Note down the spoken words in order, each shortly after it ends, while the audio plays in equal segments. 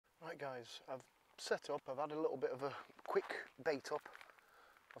Right guys, I've set up, I've had a little bit of a quick bait up.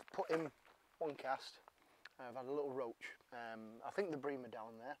 I've put in one cast, I've had a little roach. I think the bream are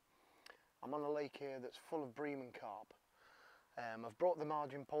down there. I'm on a lake here that's full of bream and carp. I've brought the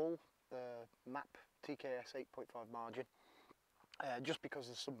margin pole, the MAP TKS 8.5 margin, just because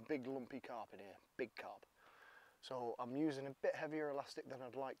there's some big lumpy carp in here, big carp. So I'm using a bit heavier elastic than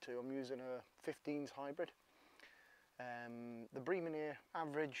I'd like to. I'm using a 15s hybrid. The bream in here,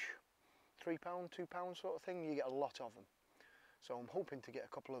 average £3, £2 sort of thing, you get a lot of them. So I'm hoping to get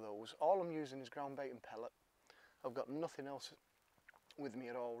a couple of those. All I'm using is ground bait and pellet. I've got nothing else with me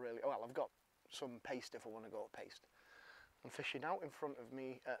at all really. Well, I've got some paste if I want to go to paste. I'm fishing out in front of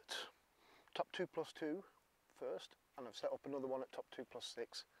me at top 2+2 first, and I've set up another one at top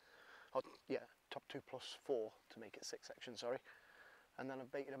 2+6. Oh, yeah, top 2+4 to make it 6 sections, sorry. And then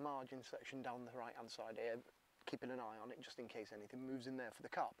I've baited a margin section down the right hand side here, keeping an eye on it just in case anything moves in there for the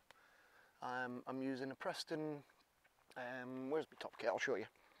carp. I'm using a Preston, where's my top kit, I'll show you.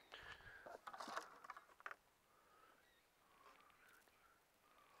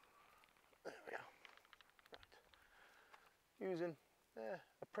 There we are. Right. Using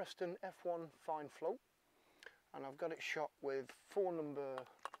a Preston F1 fine float, and I've got it shot with 4 number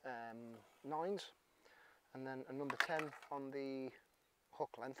 9s and then a number 10 on the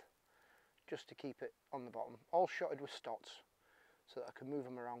hook length, just to keep it on the bottom, all shotted with stots so that I can move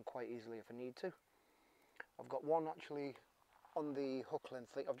them around quite easily if I need to. I've got one actually on the hook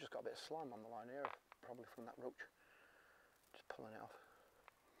length. I've just got a bit of slime on the line here, probably from that roach, just pulling it off.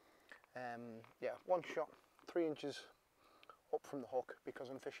 Yeah, one shot 3 inches up from the hook, because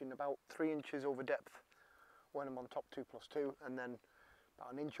I'm fishing about 3 inches over depth when I'm on top 2+2, and then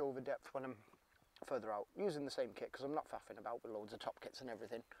about 1 inch over depth when I'm further out, using the same kit because I'm not faffing about with loads of top kits and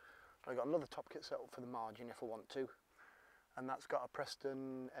everything. I've got another top kit set up for the margin if I want to, and that's got a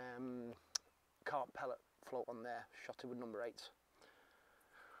Preston carp pellet float on there, shotted with number 8s.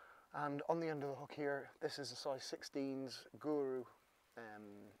 And on the end of the hook here, this is a size 16s Guru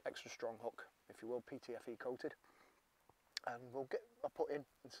extra strong hook, if you will, PTFE coated. And we'll get a put in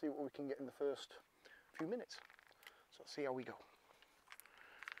and see what we can get in the first few minutes. So let's see how we go.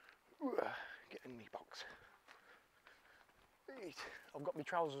 Get in me box. I've got my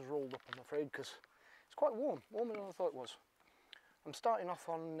trousers rolled up, I'm afraid, because it's quite warm, warmer than I thought it was. I'm starting off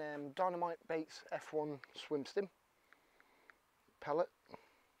on Dynamite Baits F1 swim stim pellet.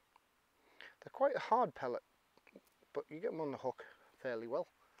 They're quite a hard pellet, but you get them on the hook fairly well.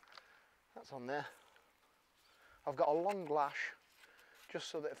 That's on there. I've got a long lash, just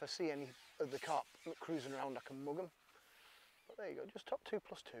so that if I see any of the carp cruising around I can mug them. But there you go, just top 2+2.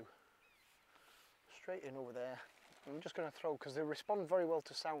 Straight in over there. I'm just going to throw, because they respond very well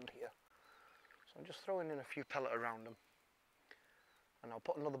to sound here, so I'm just throwing in a few pellet around them. And I'll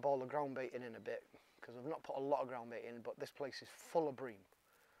put another ball of ground bait in a bit, because I've not put a lot of ground bait in, but this place is full of bream.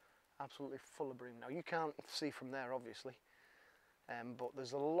 Absolutely full of bream. Now you can't see from there obviously, but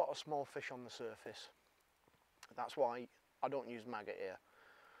there's a lot of small fish on the surface. That's why I don't use maggot here.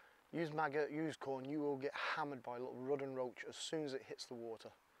 Use maggot, use corn, you will get hammered by a little rudd and roach as soon as it hits the water.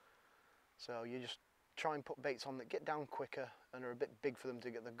 So you just try and put baits on that get down quicker and are a bit big for them to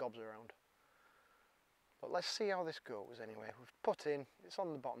get the gobs around. But let's see how this goes anyway. We've put in, it's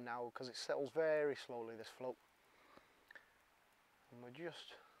on the bottom now because it settles very slowly, this float. And we're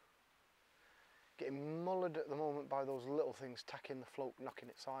just getting mullered at the moment by those little things tacking the float, knocking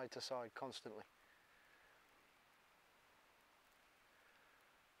it side to side constantly.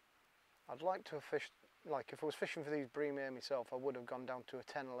 I'd like to have fished, like if I was fishing for these bream here myself, I would have gone down to a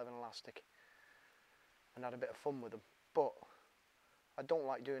 10-11 elastic and had a bit of fun with them. But I don't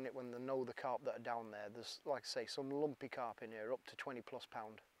like doing it when they know the carp that are down there. There's, like I say, some lumpy carp in here, up to 20+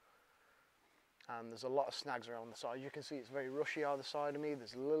 pound. And there's a lot of snags around the side. You can see it's very rushy either side of me.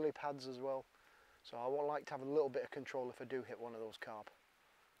 There's lily pads as well. So I would like to have a little bit of control if I do hit one of those carp.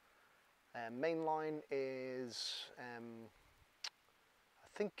 Main line is,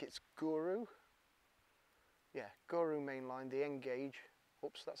 I think it's Guru. Yeah, Guru main line, the end gauge.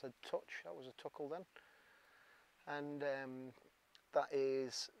 Oops, that's a touch, that was a tuckle then. And that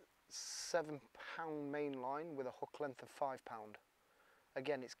is £7 main line with a hook length of £5.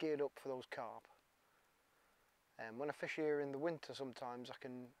 Again, it's geared up for those carp. When I fish here in the winter sometimes I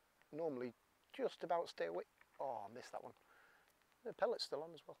can normally just about stay away. Oh, I missed that one. The pellet's still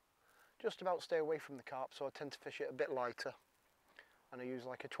on as well. Just about stay away from the carp, so I tend to fish it a bit lighter. And I use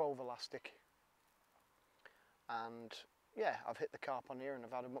like a 12 elastic. And yeah, I've hit the carp on here and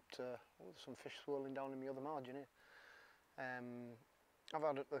I've had them up to, oh, there's some fish swirling down in the other margin here. I've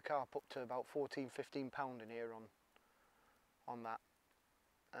had the carp up to about 14-15 pound in here on that.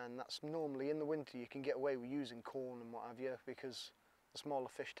 and that's normally in the winter. You can get away with using corn and what have you, because the smaller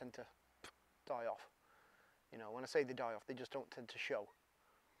fish tend to die off. You know, when I say they die off, they just don't tend to show.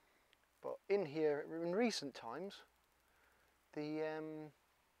 But in here, in recent times, the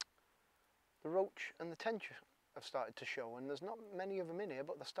roach and the tench have started to show, and there's not many of them in here,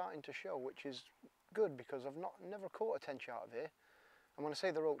 but they're starting to show, which is good, because I've never caught a tench out of here. And when I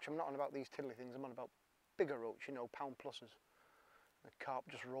say the roach, I'm not on about these tiddly things, I'm on about bigger roach, you know, pound pluses. The carp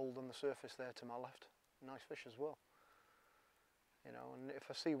just rolled on the surface there to my left. Nice fish as well. You know, and if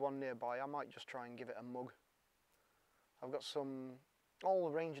I see one nearby, I might just try and give it a mug. I've got all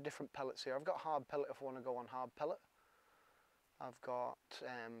a range of different pellets here. I've got hard pellet if I want to go on hard pellet. I've got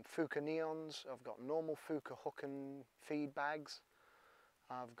Fuka neons, I've got normal Fuka hook and feed bags.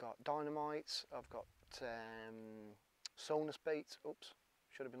 I've got dynamites, I've got sonus baits. Oops,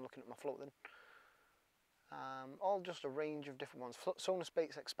 should have been looking at my float then. All just a range of different ones. Sonus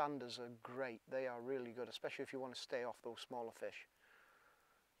baits expanders are great. They are really good, especially if you want to stay off those smaller fish.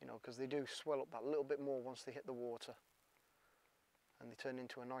 You know, because they do swell up that little bit more once they hit the water. And they turn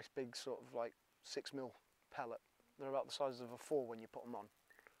into a nice big sort of like 6mm pellet. They're about the size of a 4 when you put them on.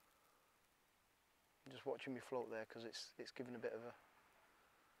 I'm just watching me float there because it's giving a bit of a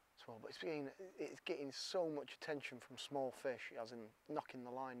swell, but it's getting so much attention from small fish, as in knocking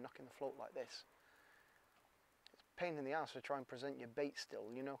the line, knocking the float like this. It's a pain in the ass to try and present your bait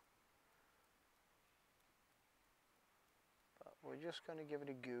still, you know. But we're just going to give it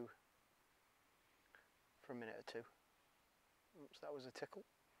a go for a minute or two. Oops, that was a tickle.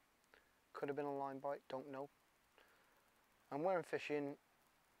 Could have been a line bite, don't know. And where I'm fishing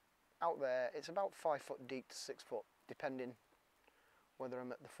out there, it's about 5 foot deep to 6 foot, depending whether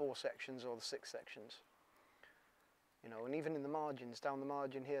I'm at the 4 sections or the 6 sections. You know, and even in the margins, down the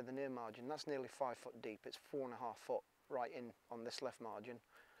margin here, the near margin, that's nearly 5 foot deep. It's 4.5 foot right in on this left margin.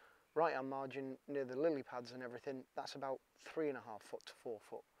 Right hand margin near the lily pads and everything, that's about 3.5 foot to 4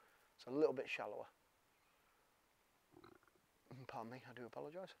 foot. It's a little bit shallower. Pardon me, I do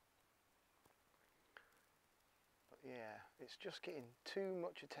apologise. But yeah, it's just getting too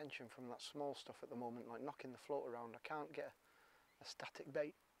much attention from that small stuff at the moment, like knocking the float around. I can't get a static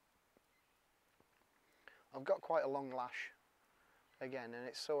bait. I've got quite a long lash again, and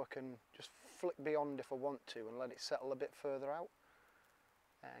it's so I can just flick beyond if I want to and let it settle a bit further out.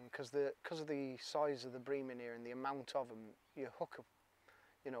 And because of the size of the bream in here and the amount of them, you hook up,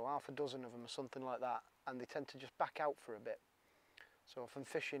 you know, half a dozen of them or something like that, and they tend to just back out for a bit. So if I'm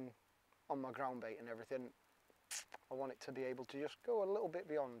fishing on my ground bait and everything, I want it to be able to just go a little bit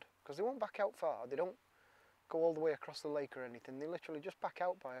beyond, because they won't back out far. They don't go all the way across the lake or anything. They literally just back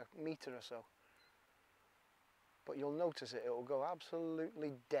out by a metre or so. But you'll notice it'll go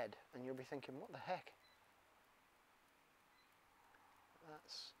absolutely dead, and you'll be thinking, what the heck?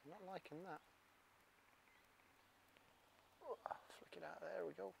 That's not liking that. Flick it out, there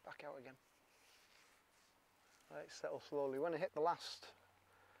we go, back out again. Right, settle slowly. When I hit the last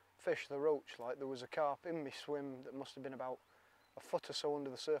fish, the roach, like, there was a carp in my swim that must have been about a foot or so under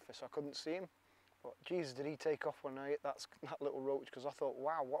the surface. I couldn't see him, but geez, did he take off when I hit that little roach, because I thought,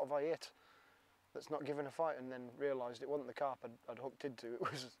 wow, what have I hit that's not giving a fight, and then realised it wasn't the carp I'd hooked into, it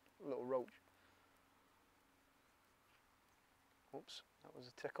was a little roach. Oops, that was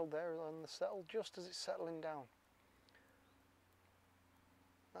a tickle there on the settle, just as it's settling down.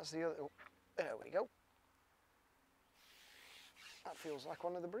 That's the other, oh, there we go. That feels like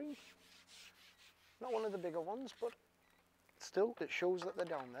one of the bream. Not one of the bigger ones, but still, it shows that they're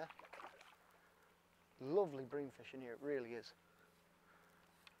down there. Lovely bream fish in here, it really is.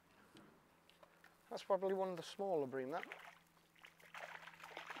 That's probably one of the smaller bream, that.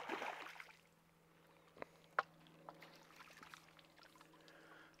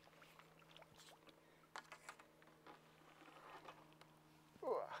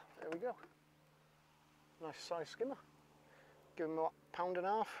 There we go. Nice size skimmer. Give him what,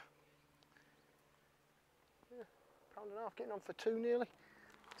 £1.5? Yeah, £1.5, getting on for 2 nearly.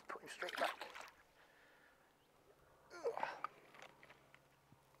 Let's put him straight back.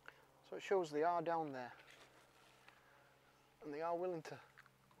 So it shows they are down there, and they are willing to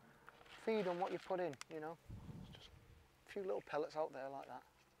feed on what you put in, you know. It's just a few little pellets out there like that.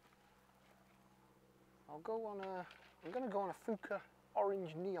 I'm going to go on a Fuka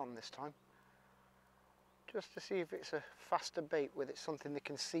orange neon this time, just to see if it's a faster bait with it, something they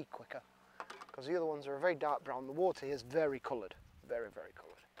can see quicker, because the other ones are a very dark brown. The water here is very coloured, very, very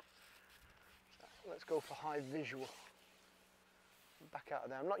coloured. So let's go for high visual. Back out of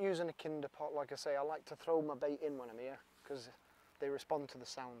there. I'm not using a kinder pot, like I say. I like to throw my bait in when I'm here, because they respond to the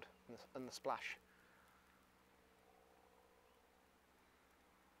sound and the splash.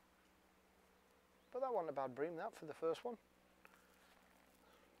 that wasn't a bad bream, that, for the first one.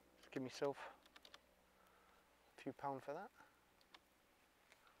 Just give myself a few pound for that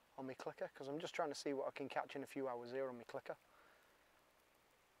on my clicker, because I'm just trying to see what I can catch in a few hours here on my clicker.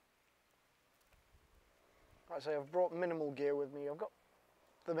 Like I say, I've brought minimal gear with me. I've got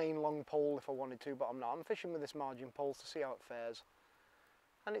the main long pole if I wanted to, but I'm not. I'm fishing with this margin pole to see how it fares.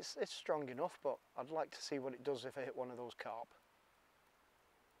 And it's strong enough, but I'd like to see what it does if I hit one of those carp.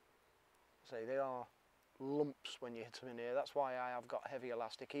 Say, they are lumps when you hit them in here. That's why I have got heavy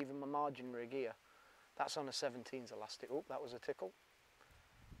elastic. Even my margin rig here, that's on a 17s elastic. Oh, that was a tickle.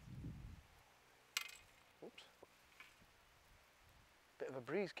 Oops. Bit of a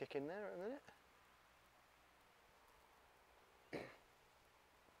breeze kick in there at a minute.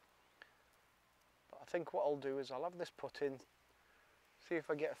 But I think what I'll do is I'll have this put in, see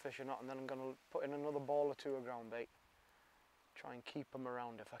if I get a fish or not, and then I'm going to put in another ball or two of ground bait. Try and keep them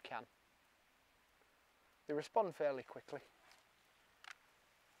around if I can. They respond fairly quickly.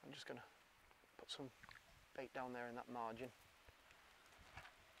 I'm just going to put some bait down there in that margin.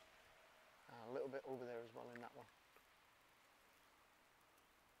 A little bit over there as well in that one.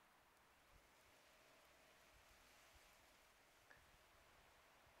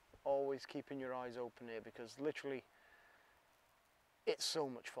 Always keeping your eyes open here, because literally it's so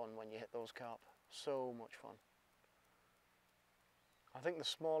much fun when you hit those carp. So much fun. I think the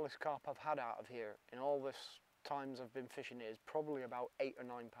smallest carp I've had out of here in all this times I've been fishing here is probably about 8 or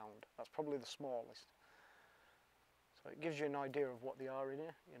 9 pound. That's probably the smallest. So it gives you an idea of what they are in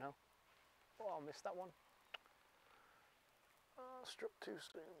here, you know. Oh, I missed that one. Oh, struck too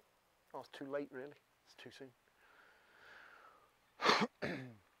soon. Oh, it's too late really. It's too soon.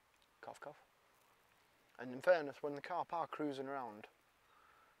 Cough, cough. And in fairness, when the carp are cruising around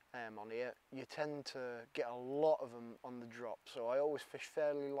on here, you tend to get a lot of them on the drop. So I always fish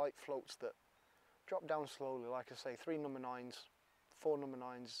fairly light floats that drop down slowly. Like I say, 3 number 9s, 4 number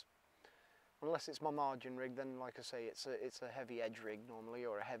 9s. Unless it's my margin rig, then like I say, it's a heavy edge rig normally,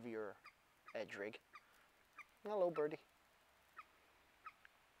 or a heavier edge rig. Hello, birdie.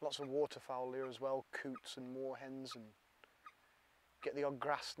 Lots of waterfowl here as well, coots and moorhens, and get the odd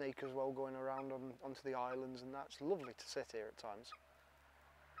grass snake as well going around onto the islands, and that's lovely to sit here at times.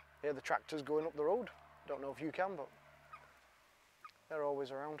 Hear the tractors going up the road. Don't know if you can, but they're always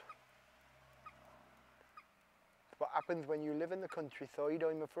around. What happens when you live in the countryside,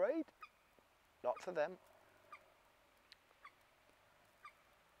 I'm afraid? Not for them.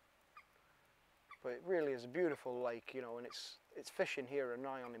 But it really is a beautiful lake, you know, and it's fishing here and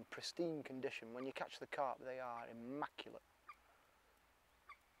nigh on in pristine condition. When you catch the carp, they are immaculate.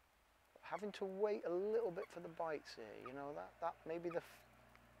 Having to wait a little bit for the bites here, you know, that maybe the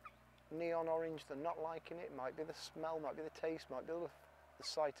neon orange, they're not liking it. Might be the smell, might be the taste, might be the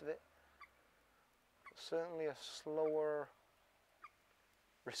sight of it. But certainly a slower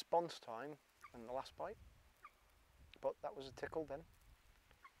response time than the last bite. But that was a tickle then.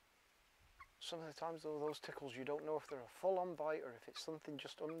 Some of the times though, those tickles, you don't know if they're a full-on bite or if it's something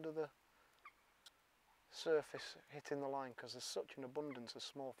just under the surface hitting the line, because there's such an abundance of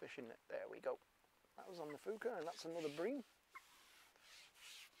small fish in it. There we go. That was on the Fuka, and that's another bream.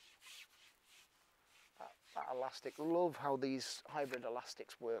 That elastic, love how these hybrid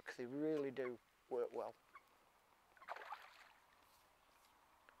elastics work. They really do work well.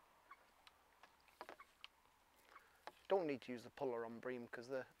 Don't need to use the puller on bream because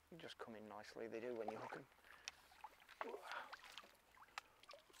they just come in nicely. They do when you hook them.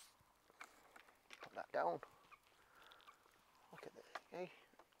 Put that down. Look at this, eh?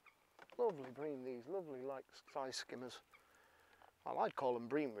 Lovely bream, these lovely like size skimmers. Well, I'd call them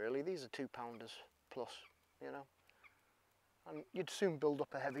bream really. These are 2 pounders plus, you know. And you'd soon build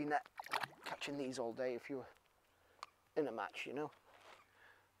up a heavy net catching these all day if you were in a match, you know.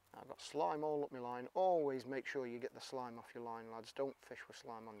 I've got slime all up my line. Always make sure you get the slime off your line, lads. Don't fish with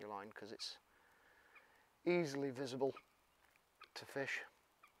slime on your line because it's easily visible to fish.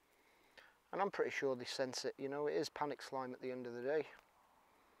 And I'm pretty sure they sense it, you know. It is panic slime at the end of the day.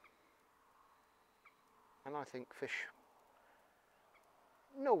 And I think fish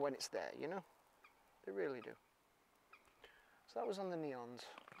know when it's there, you know. They really do. So that was on the neons.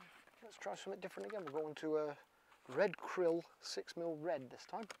 Let's try something different again. We're going to a red krill 6mm red this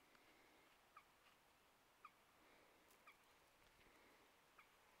time.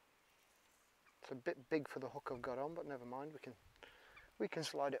 It's a bit big for the hook I've got on, but never mind. We can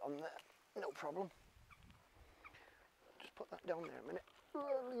slide it on there, no problem. Just put that down there a minute.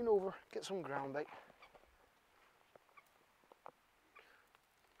 Lean over, get some ground bait.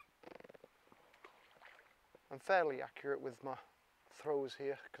 I'm fairly accurate with my throws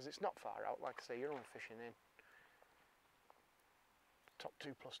here because it's not far out. Like I say, you're only fishing in top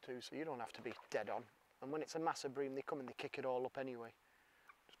 2+2, so you don't have to be dead on. And when it's a massive bream, they come and they kick it all up anyway.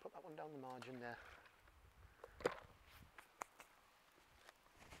 Just put that one down the margin there.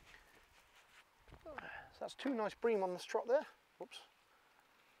 So that's 2 nice bream on the strop there. Whoops.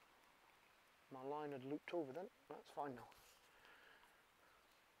 My line had looped over then. That's fine now.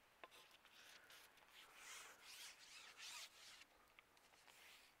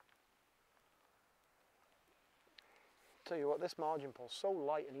 Tell you what, this margin pull's so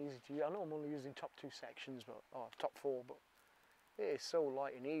light and easy to use. I know I'm only using top 2 sections, but top 4, but it is so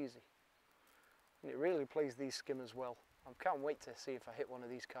light and easy. And it really plays these skimmers well. I can't wait to see if I hit one of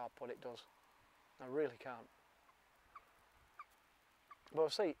these carp, what it does. I really can't. But I'll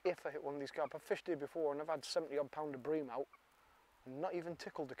say if I hit one of these carp. I've fished here before and I've had 70 odd pound of bream out and not even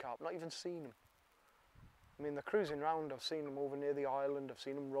tickled the carp, not even seen them. I mean, they're cruising around. I've seen them over near the island. I've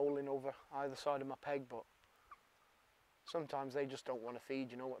seen them rolling over either side of my peg, but sometimes they just don't want to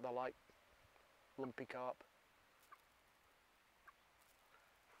feed. You know what they're like? Lumpy carp.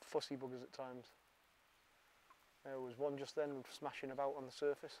 Fussy buggers at times. There was one just then smashing about on the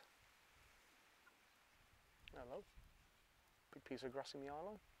surface. Hello. Big piece of grass in the eye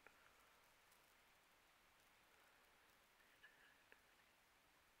line.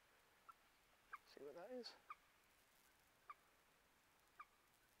 See what that is.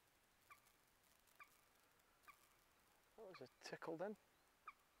 That was a tickle then.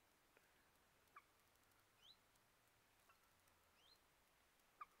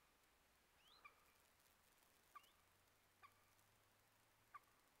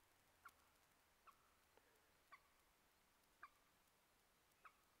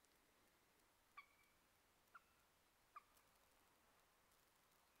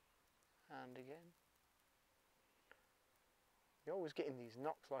 And again. You're always getting these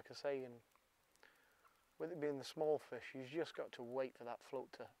knocks, like I say, and with it being the small fish, you've just got to wait for that float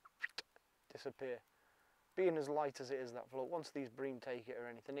to disappear. Being as light as it is, that float, once these bream take it or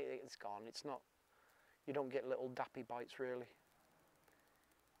anything, it's gone. It's not, you don't get little dappy bites really.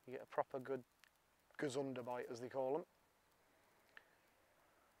 You get a proper good gazunder bite, as they call them.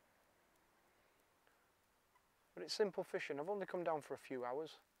 But it's simple fishing. I've only come down for a few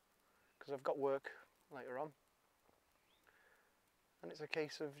hours because I've got work later on. And it's a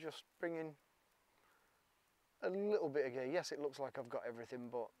case of just bringing a little bit of gear. Yes, it looks like I've got everything,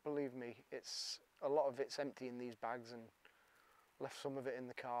 but believe me, it's a lot of it's empty in these bags and left some of it in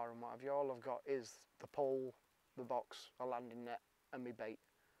the car and what have you. All I've got is the pole, the box, a landing net and my bait.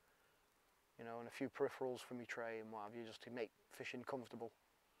 You know, and a few peripherals for my tray and what have you, just to make fishing comfortable.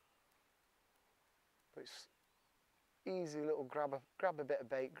 But it's easy little grab a bit of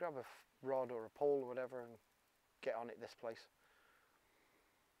bait, grab a rod or a pole or whatever and get on it this place.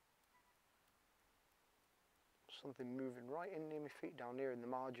 Something moving right in near my feet down here in the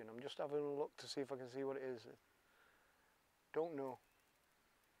margin. I'm just having a look to see if I can see what it is. Don't know.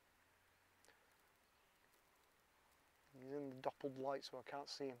 He's in the doppled light so I can't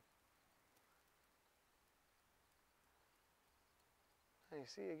see him. And you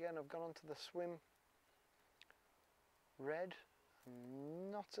see again, I've gone onto the swim red.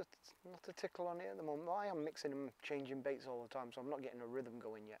 Not a tickle on it at the moment. I am mixing and changing baits all the time, so I'm not getting a rhythm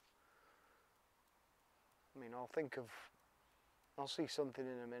going yet. I mean, I'll see something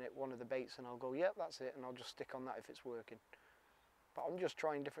in a minute, one of the baits, and I'll go, yep, that's it, and I'll just stick on that if it's working. But I'm just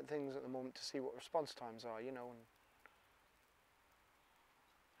trying different things at the moment to see what response times are, you know, and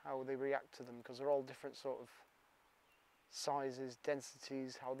how they react to them, because they're all different sort of sizes,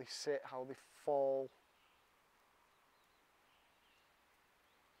 densities, how they sit, how they fall.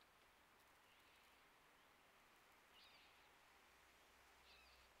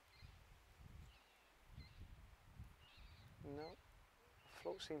 No, the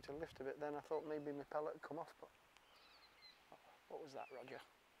float seemed to lift a bit then. I thought maybe my pellet had come off, but what was that, Roger?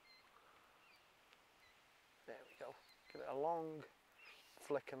 There we go. Give it a long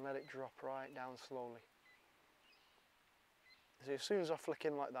flick and let it drop right down slowly. So as soon as I flick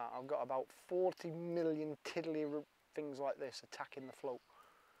in like that, I've got about 40 million tiddly things like this attacking the float.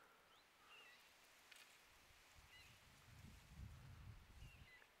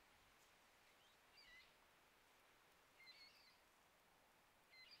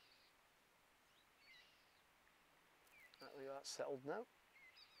 That's settled now.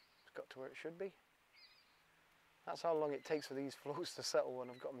 It's got to where it should be. That's how long it takes for these floats to settle when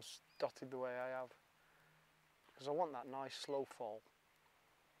I've got them dotted the way I have. Because I want that nice slow fall.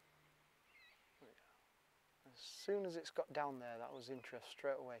 As soon as it's got down there, that was interest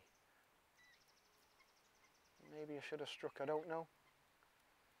straight away. Maybe I should have struck, I don't know.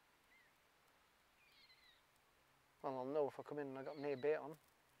 Well, I'll know if I come in and I got near bait on.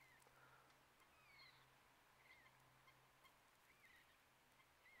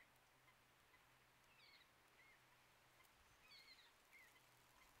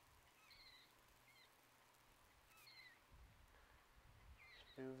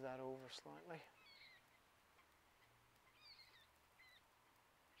 Just move that over slightly.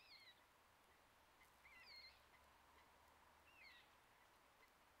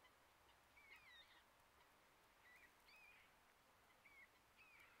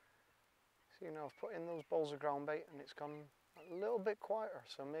 So, you know, I've put in those bowls of ground bait and it's gone a little bit quieter,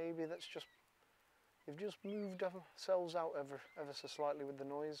 so maybe that's just, they've just moved themselves out ever so slightly with the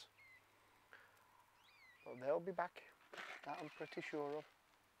noise. But they'll be back, that I'm pretty sure of.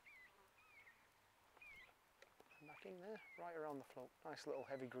 Back in there, right around the float. Nice little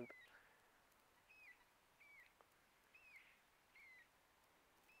heavy group.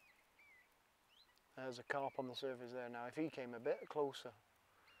 There's a carp on the surface there now. If he came a bit closer,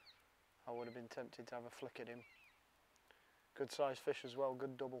 I would have been tempted to have a flick at him. Good sized fish as well,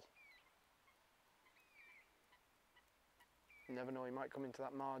 good double. You never know, he might come into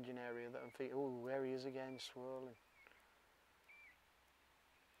that margin area that I'm thinking, oh, there he is again, swirling.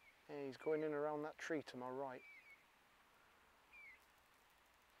 Yeah, he's going in around that tree to my right.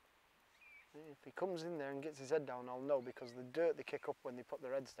 If he comes in there and gets his head down, I'll know, because the dirt they kick up when they put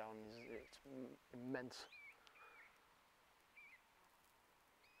their heads down it's immense.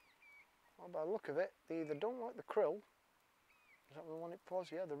 Well, by the look of it, they either don't like the krill. Is that the one it was?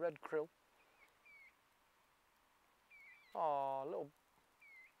 Yeah, the red krill. Oh,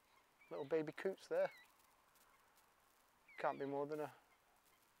 little baby coots there. Can't be more than a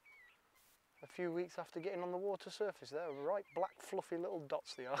few weeks after getting on the water surface. They're right black fluffy little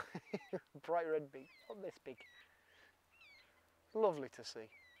dots they are. Bright red beak, not this big. Lovely to see.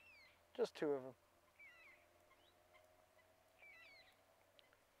 Just two of them.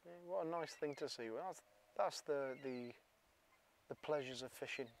 Yeah, what a nice thing to see. Well, that's the pleasures of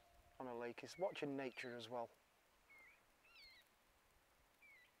fishing on a lake, is watching nature as well.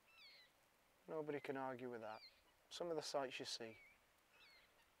 Nobody can argue with that. Some of the sights you see.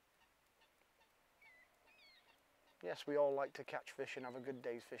 Yes, we all like to catch fish and have a good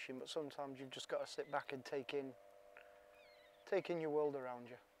day's fishing, but sometimes you've just got to sit back and take in your world around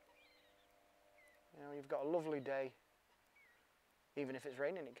you. You know, you've got a lovely day. Even if it's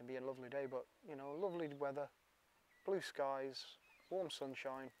raining, it can be a lovely day, but you know, lovely weather, blue skies, warm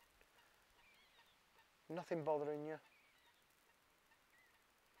sunshine, nothing bothering you.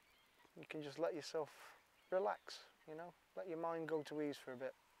 You can just let yourself relax, you know, let your mind go to ease for a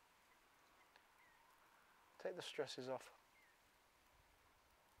bit. Take the stresses off.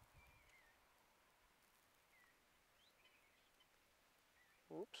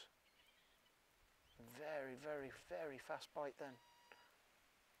 Whoops. Very, very, very fast bite then.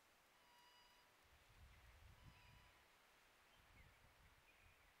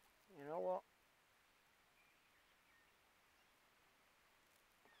 You know what?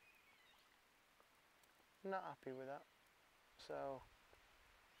 Not happy with that. So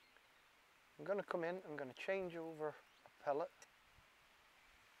I'm going to come in, I'm going to change over a pellet,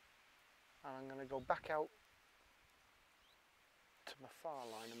 and I'm going to go back out to my far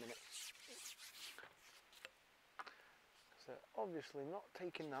line a minute. So they're obviously not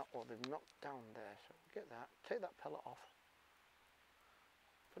taking that, or they've knocked down there. So get that, take that pellet off,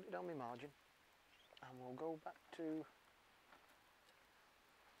 put it down my margin, and we'll go back to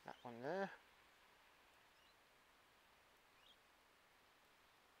that one there.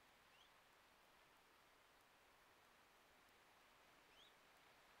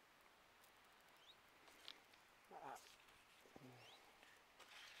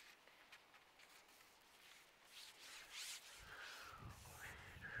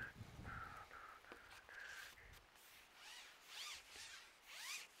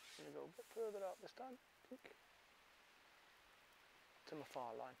 Go a bit further out this time, to my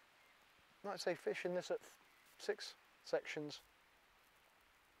far line. Like I say, fishing this at 6 sections,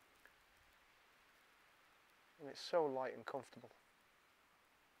 and it's so light and comfortable.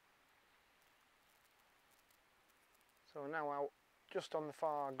 So we're now out just on the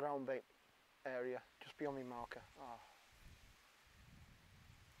far ground bait area, just beyond my marker.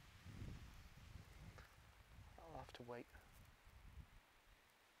 I'll have to wait.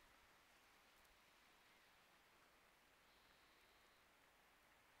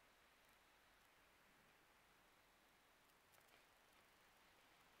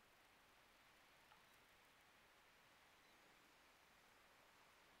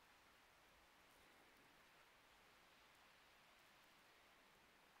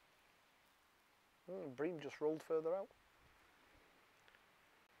 Bream just rolled further out.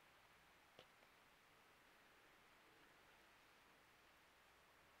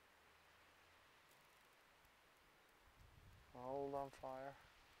 Hold on fire.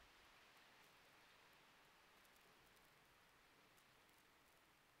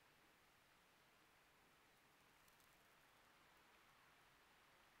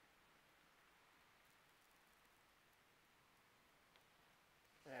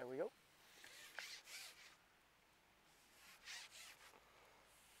 There we go.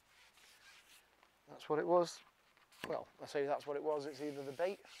 That's what it was. Well, I say that's what it was. It's either the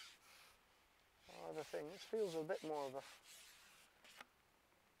bait or the thing. This feels a bit more of a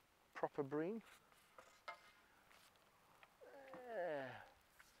proper bream.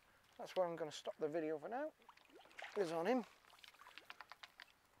 That's where I'm going to stop the video for now. Is on him.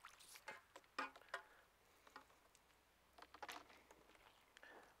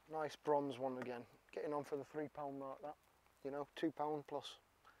 Nice bronze one again. Getting on for the £3 mark, that. You know, £2 plus.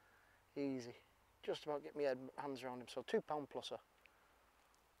 Easy. Just about get my hands around him. So £2 pluser.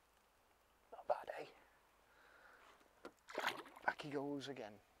 Not bad, eh? Back he goes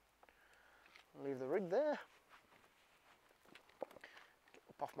again. Leave the rig there. Get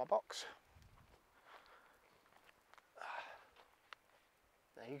up off my box.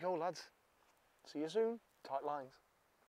 There you go, lads. See you soon. Tight lines.